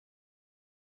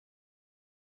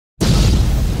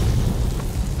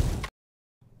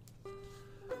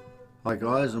Hi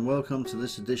guys, and welcome to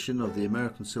this edition of the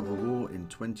American Civil War in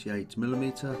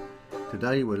 28mm.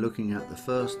 Today we're looking at the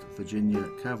 1st Virginia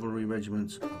Cavalry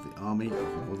Regiment of the Army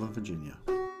of Northern Virginia.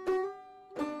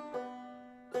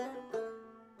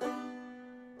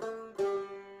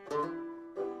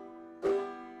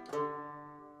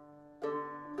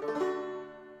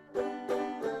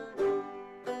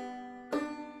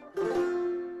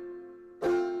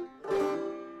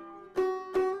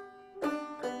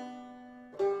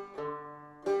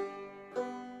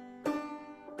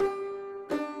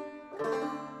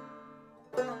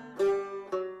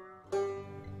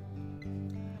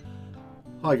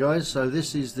 Hi guys, so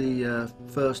this is the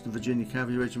 1st Virginia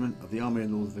Cavalry Regiment of the Army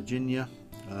of Northern Virginia.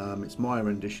 It's my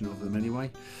rendition of them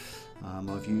anyway.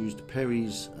 I've used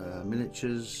Perry's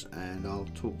miniatures, and I'll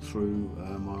talk through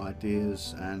my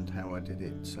ideas and how I did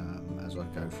it as I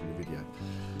go through the video.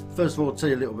 First of all, I'll tell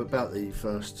you a little bit about the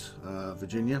 1st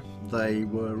Virginia. They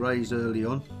were raised early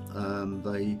on.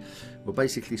 They were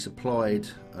basically supplied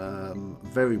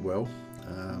very well,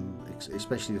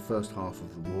 especially the first half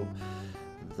of the war.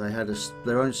 They had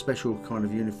their own special kind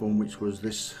of uniform, which was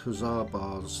this Hussar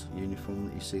Bars uniform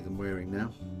that you see them wearing now.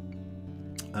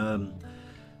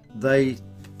 They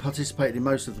participated in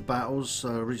most of the battles,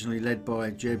 originally led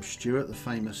by Jeb Stuart, the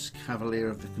famous Cavalier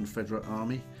of the Confederate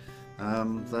Army.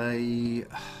 They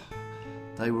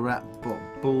were at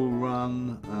Bull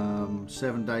Run,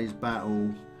 7 Days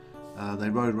Battle. They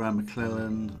rode around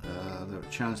McClellan. They were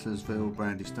at Chancellorsville,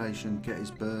 Brandy Station,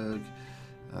 Gettysburg,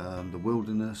 the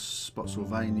Wilderness,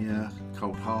 Spotsylvania,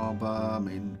 Cold Harbor. I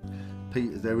mean,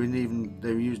 they were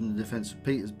using the defence of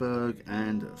Petersburg,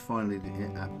 and finally the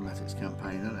Appomattox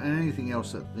campaign, and anything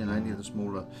else that, you know, any of the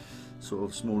smaller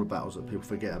battles that people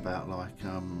forget about, like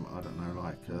I don't know,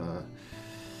 like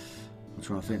I'm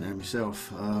trying to think now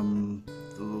myself,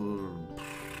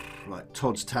 like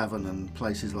Todd's Tavern and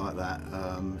places like that.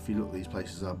 If you look these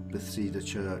places up, Bethesda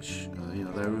Church, you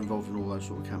know, they were involved in all those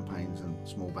sort of campaigns and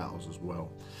small battles as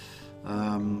well.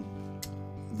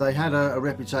 They had a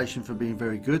reputation for being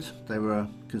very good. They were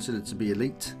considered to be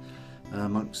elite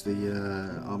amongst the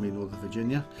Army of Northern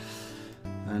Virginia.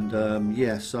 And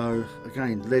yeah, so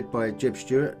again, led by Jeb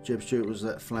Stuart. Jeb Stuart was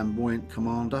that flamboyant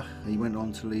commander. He went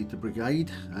on to lead the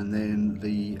brigade, and then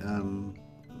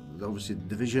obviously the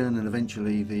division, and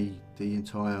eventually the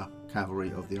entire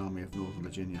cavalry of the Army of Northern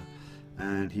Virginia.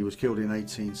 And he was killed in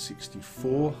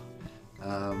 1864.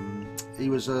 He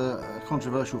was a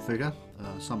controversial figure.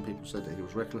 Some people said that he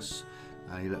was reckless.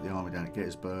 He let the army down at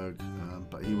Gettysburg,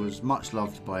 but he was much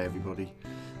loved by everybody.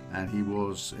 And he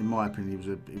was, in my opinion, he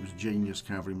was a genius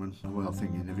cavalryman. Well, I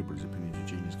think in everybody's opinion, he was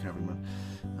a genius cavalryman.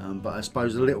 But I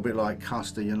suppose a little bit like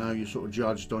Custer, you know, you're sort of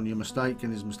judged on your mistake,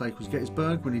 and his mistake was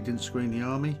Gettysburg, when he didn't screen the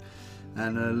army,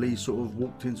 and Lee sort of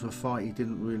walked into a fight he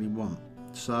didn't really want.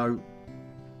 So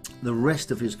the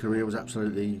rest of his career was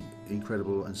absolutely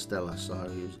incredible and stellar. So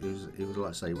he was, like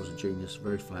I say, he was a genius,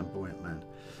 very flamboyant man.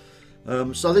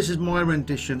 So this is my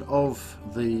rendition of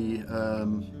the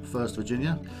 1st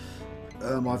Virginia.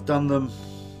 I've done them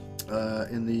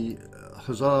in the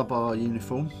Hussar Bar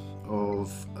uniform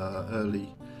of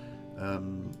early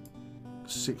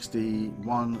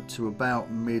 61 to about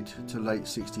mid to late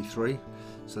 63.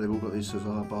 So they've all got these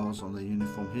Hussar Bars on their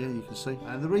uniform here, you can see.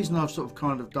 And the reason I've sort of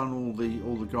kind of done all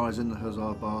the guys in the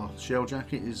Hussar Bar shell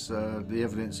jacket is the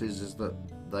evidence is that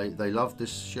they loved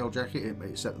this shell jacket.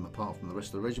 It set them apart from the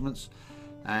rest of the regiments,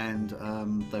 and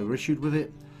they were issued with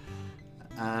it.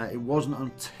 It wasn't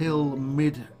until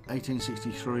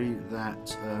mid-1863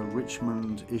 that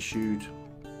Richmond issued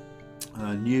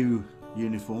new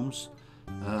uniforms,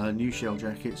 new shell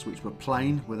jackets, which were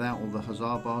plain without all the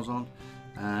Hussar Bars on,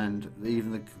 and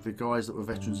even the guys that were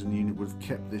veterans in the unit would have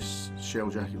kept this shell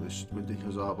jacket with the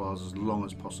Hussar Bars as long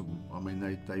as possible. I mean,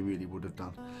 they really would have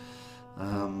done.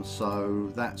 So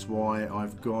that's why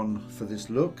I've gone for this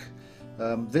look.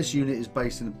 This unit is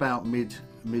based in about mid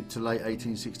to late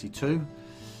 1862.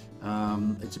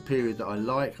 It's a period that I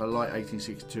like. I like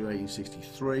 1862,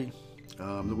 1863.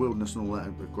 The Wilderness and all that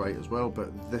are great as well,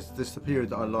 but this the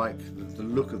period that I like. The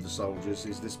look of the soldiers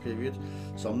is this period.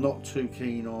 So I'm not too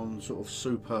keen on sort of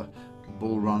super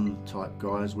Bull Run type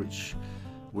guys, which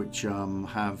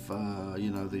have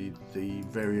you know, the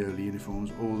very early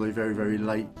uniforms, or the very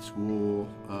late war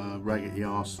raggedy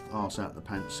arse out the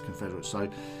pants Confederate. So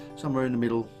somewhere in the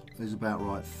middle is about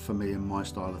right for me and my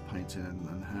style of painting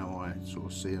and how I sort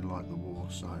of see and like the war.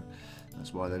 So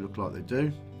that's why they look like they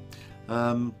do.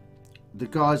 The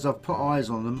guys, I've put eyes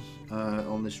on them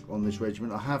on this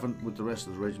regiment. I haven't with the rest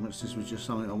of the regiments. This was just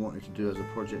something I wanted to do as a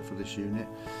project for this unit,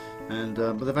 and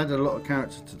but they've added a lot of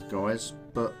character to the guys.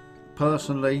 But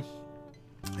personally,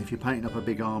 if you're painting up a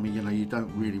big army, you know, you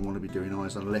don't really want to be doing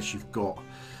eyes unless you've got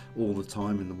all the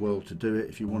time in the world to do it.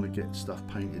 If you want to get stuff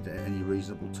painted at any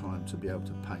reasonable time to be able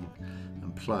to paint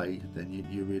and play, then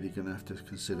you're really going to have to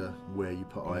consider where you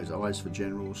put eyes. Eyes for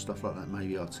generals, stuff like that,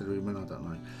 maybe artillerymen, I don't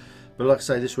know. But like I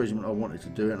say, this regiment, I wanted to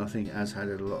do it, and I think it has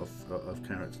added a lot of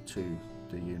character to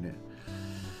the unit.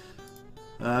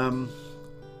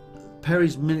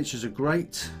 Perry's miniatures are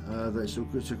great.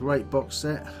 It's a great box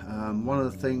set. One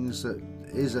of the things that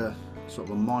is a sort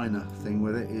of a minor thing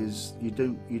with it is you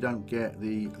don't get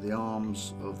the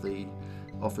arms of the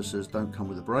officers don't come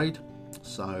with a braid.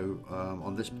 So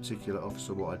on this particular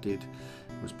officer, what I did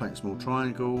was paint a small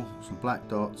triangle, some black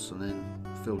dots, and then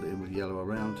filled it in with yellow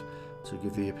around to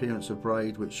give the appearance of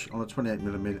braid, which on a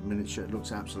 28mm miniature it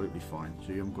looks absolutely fine,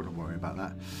 so you haven't got to worry about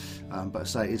that. But I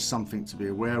say it's something to be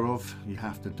aware of. You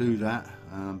have to do that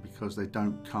because they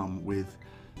don't come with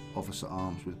officer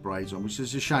arms with braids on, which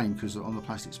is a shame, because on the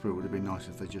plastic sprue it would have been nice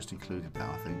if they just included that,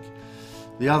 I think.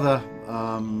 The other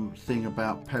thing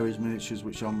about Perry's miniatures,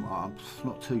 which I'm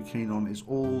not too keen on, is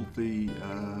all the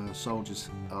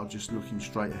soldiers are just looking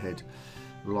straight ahead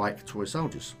like toy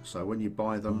soldiers. So when you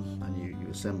buy them and you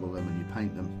assemble them and you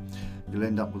paint them, you'll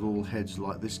end up with all heads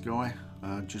like this guy,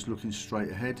 just looking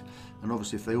straight ahead. And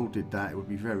obviously if they all did that, it would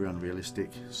be very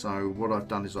unrealistic. So what I've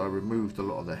done is I removed a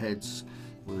lot of the heads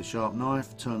with a sharp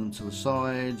knife, turn them to the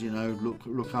side, you know,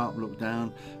 look up, look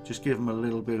down, just give them a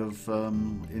little bit of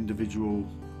individual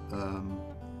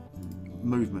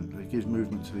movement. It gives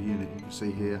movement to the unit. You can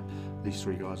see here these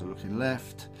three guys are looking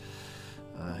left,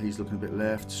 he's looking a bit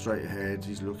left, straight ahead,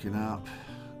 he's looking up,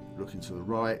 looking to the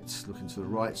right, looking to the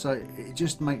right. So it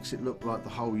just makes it look like the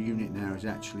whole unit now is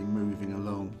actually moving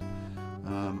along,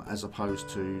 as opposed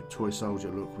to toy soldier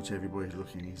look, which everybody's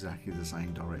looking exactly the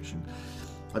same direction.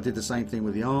 I did the same thing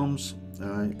with the arms.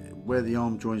 Where the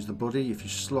arm joins the body, if you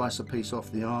slice a piece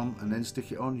off the arm and then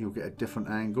stick it on, you'll get a different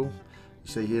angle.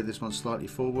 You see here, this one's slightly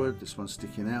forward, this one's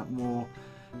sticking out more,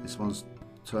 this one's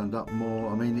turned up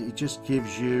more. I mean, it just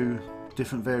gives you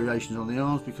different variations on the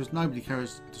arms, because nobody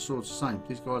carries the swords the same.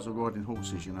 These guys are riding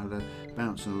horses, you know, they're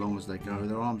bouncing along as they go.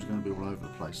 Their arms are going to be all over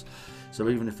the place. So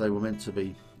even if they were meant to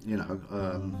be, you know,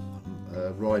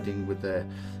 riding with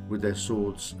their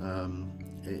swords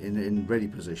in ready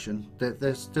position,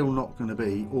 they're still not going to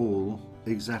be all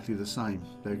exactly the same.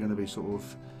 They're going to be sort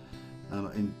of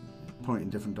pointing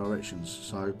different directions.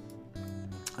 So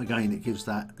again, it gives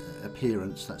that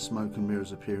appearance, that smoke and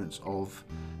mirrors appearance of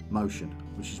motion,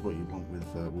 which is what you want with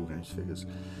Wargames figures.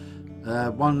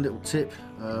 One little tip,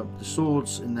 the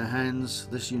swords in their hands,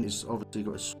 this unit's obviously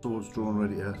got its swords drawn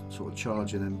ready to sort of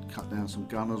charge in and cut down some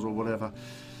gunners or whatever.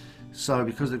 So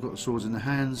because they've got the swords in their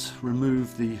hands,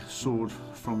 remove the sword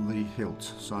from the hilt.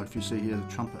 So if you see here the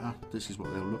trumpeter, this is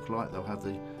what they'll look like. They'll have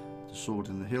the sword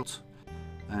in the hilt,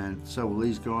 and so will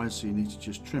these guys. So you need to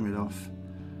just trim it off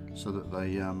so that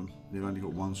they've only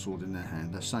got one sword in their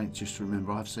hand. That's something just to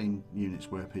remember. I've seen units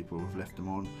where people have left them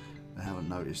on, they haven't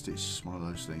noticed. It's one of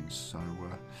those things. So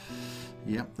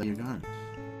yep, there you go.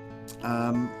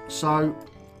 So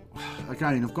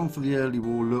again, I've gone for the early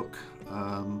war look.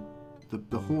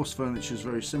 The horse furniture is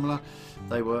very similar.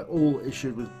 They were all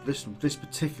issued with this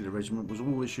particular regiment was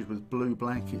all issued with blue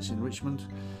blankets in Richmond,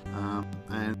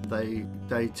 and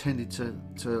they tended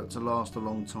to last a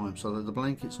long time. So the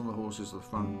blankets on the horses at the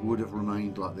front would have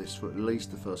remained like this for at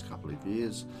least the first couple of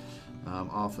years.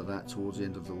 After that, towards the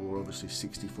end of the war, obviously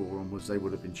 64 onwards, they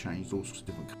would have been changed. All sorts of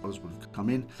different colours would have come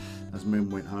in as men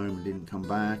went home and didn't come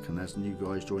back, and as new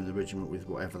guys joined the regiment with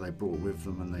whatever they brought with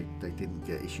them, and they didn't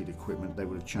get issued equipment, they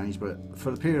would have changed. But for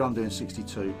the period I'm doing,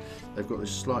 62, they've got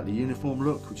this slightly uniform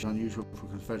look, which is unusual for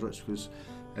Confederates, because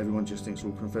everyone just thinks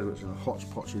all Confederates are a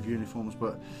hodgepodge of uniforms.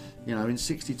 But you know, in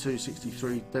 62,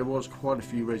 63, there was quite a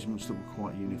few regiments that were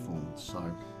quite uniform. So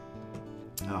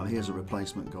here's a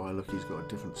replacement guy. Look, he's got a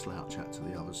different slouch hat to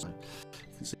the others, so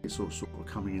you can see it's sort of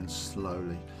coming in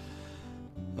slowly.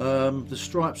 The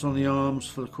stripes on the arms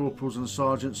for the corporals and the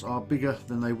sergeants are bigger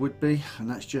than they would be, and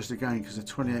that's just again because they're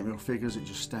 28mm figures. It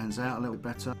just stands out a little bit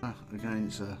better. Again,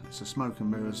 it's a smoke and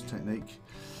mirrors technique,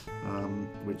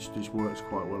 which just works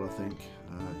quite well, I think.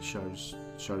 It shows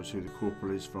who the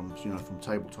corporal is from, you know, from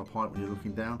tabletop height when you're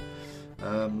looking down,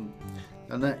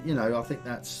 and that, you know, I think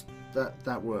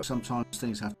that works. Sometimes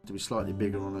things have to be slightly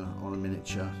bigger on a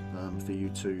miniature for you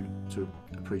to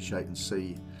appreciate and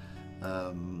see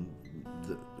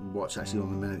what's actually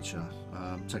on the miniature.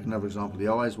 Take another example, the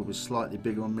eyes will be slightly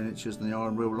bigger on miniatures than they are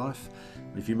in real life.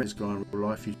 If you met this guy in real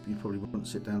life, you probably wouldn't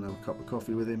sit down and have a cup of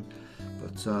coffee with him,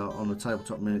 but on a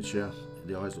tabletop miniature,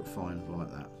 the eyes look fine like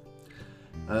that.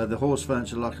 The horse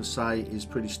furniture, like I say, is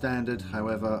pretty standard.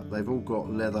 However, they've all got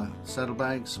leather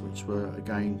saddlebags, which were,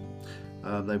 again,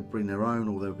 they would bring their own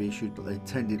or they would be issued, but they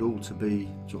tended all to be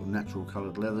sort of natural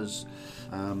coloured leathers.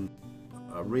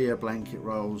 Rear blanket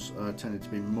rolls tended to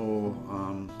be more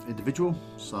individual,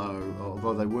 so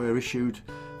although they were issued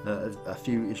a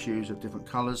few issues of different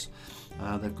colours,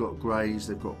 they've got greys,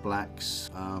 they've got blacks,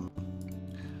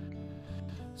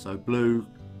 so blue,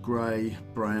 grey,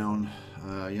 brown.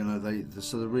 You know,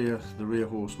 so the rear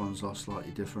horse ones are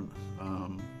slightly different.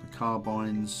 The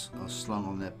carbines are slung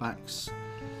on their backs,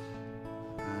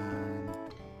 and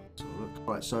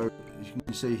right. So you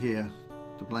can see here,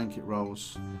 the blanket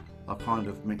rolls are kind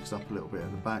of mixed up a little bit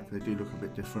at the back. They do look a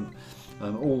bit different.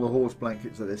 All the horse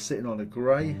blankets that they're sitting on are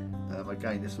grey.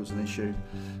 Again, this was an issue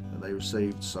that they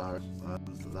received, so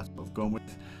that's what I've gone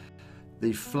with.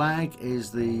 The flag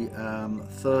is the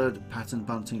third pattern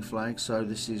bunting flag. So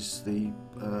this is the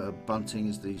bunting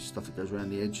is the stuff that goes around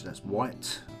the edge. That's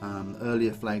white.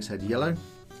 Earlier flags had yellow.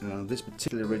 This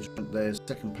particular regiment, their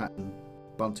second pattern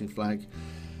bunting flag,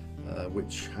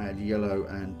 which had yellow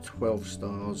and 12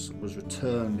 stars, was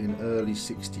returned in early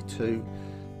 '62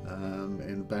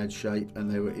 in bad shape, and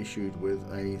they were issued with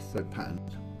a third pattern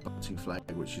bunting flag,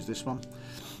 which is this one.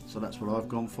 So that's what I've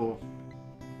gone for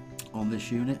on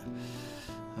this unit.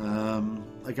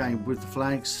 Again, with the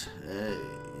flags,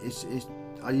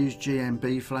 I use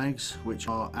GMB flags, which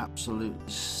are absolutely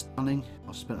stunning.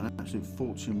 I spent an absolute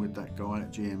fortune with that guy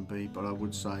at GMB, but I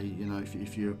would say, you know,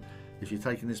 if you're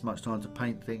taking this much time to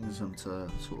paint things and to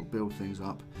sort of build things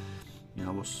up, you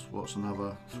know, what's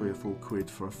another £3 or £4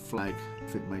 for a flag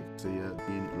if it makes the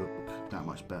unit look that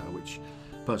much better, which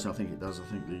personally I think it does. I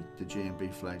think the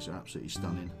GMB flags are absolutely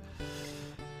stunning.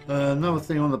 Another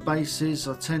thing on the bases,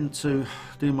 I tend to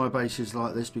do my bases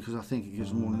like this because I think it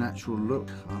gives a more natural look.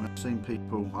 I've seen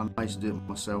people, I used to do it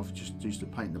myself, just used to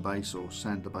paint the base or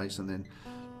sand the base and then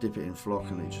dip it in flock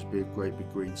and it'd just be a great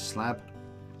big green slab.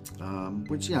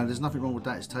 Which, you know, there's nothing wrong with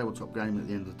that, it's tabletop gaming at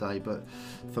the end of the day, but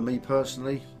for me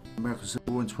personally, American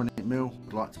Civil War in 28mm,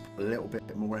 I'd like to put a little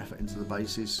bit more effort into the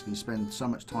bases. You spend so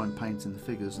much time painting the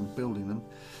figures and building them,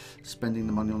 spending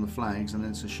the money on the flags, and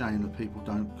then it's a shame that people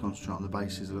don't concentrate on the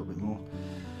bases a little bit more.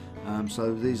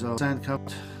 So these are sand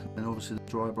covered, and obviously the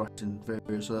dry brush in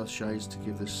various earth shades to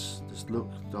give this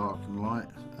look, dark and light,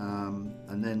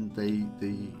 and then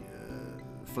the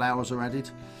flowers are added.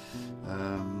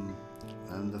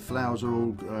 And the flowers are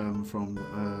all from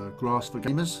Grass for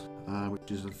Gamers,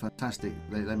 which is a fantastic,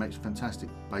 they make fantastic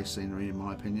base scenery in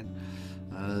my opinion.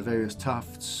 The various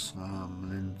tufts,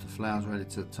 and then the flowers are added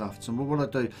to the tufts. And what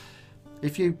I do,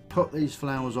 if you put these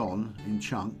flowers on in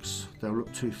chunks, they'll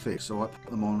look too thick, so I put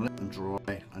them on, let them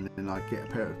dry, and then I get a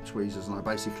pair of tweezers and I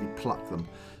basically pluck them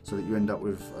so that you end up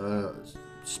with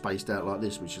spaced out like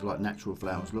this, which is like natural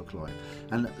flowers look like.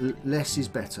 And less is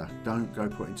better. Don't go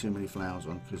putting too many flowers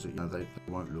on because, you know, they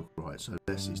won't look right. So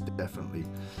less is definitely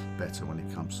better when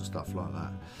it comes to stuff like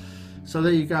that. So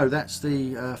there you go, that's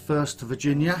the 1st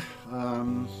Virginia.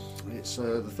 It's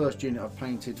the first unit I've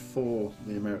painted for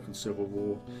the American Civil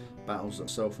War battles that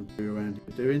myself and Randy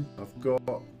are doing. I've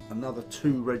got another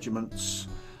 2 regiments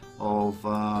of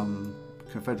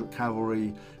Confederate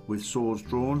cavalry with swords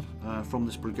drawn from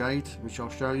this brigade, which I'll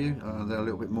show you. They're a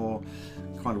little bit more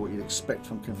kind of what you'd expect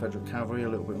from Confederate cavalry, a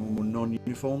little bit more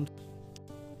non-uniformed.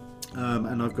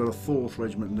 And I've got a 4th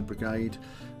regiment in the brigade,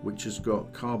 which has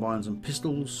got carbines and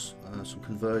pistols, some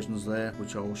conversions there,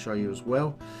 which I will show you as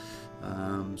well.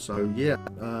 So yeah,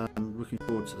 I'm looking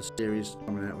forward to the series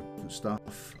coming out with different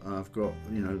stuff. I've got,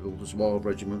 you know, all the wild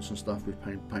regiments and stuff we've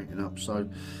painting up. So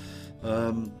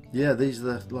yeah, these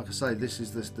are the, like I say, this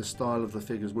is the style of the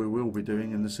figures we will be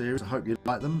doing in the series. I hope you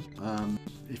like them.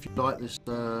 If you like this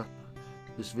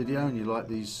video and you like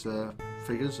these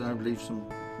figures, leave some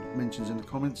mentions in the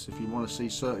comments. If you want to see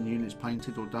certain units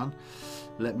painted or done,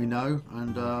 let me know,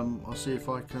 and I'll see if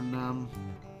I can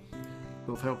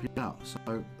sort of help you out.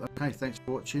 So okay, thanks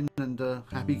for watching, and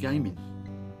happy gaming.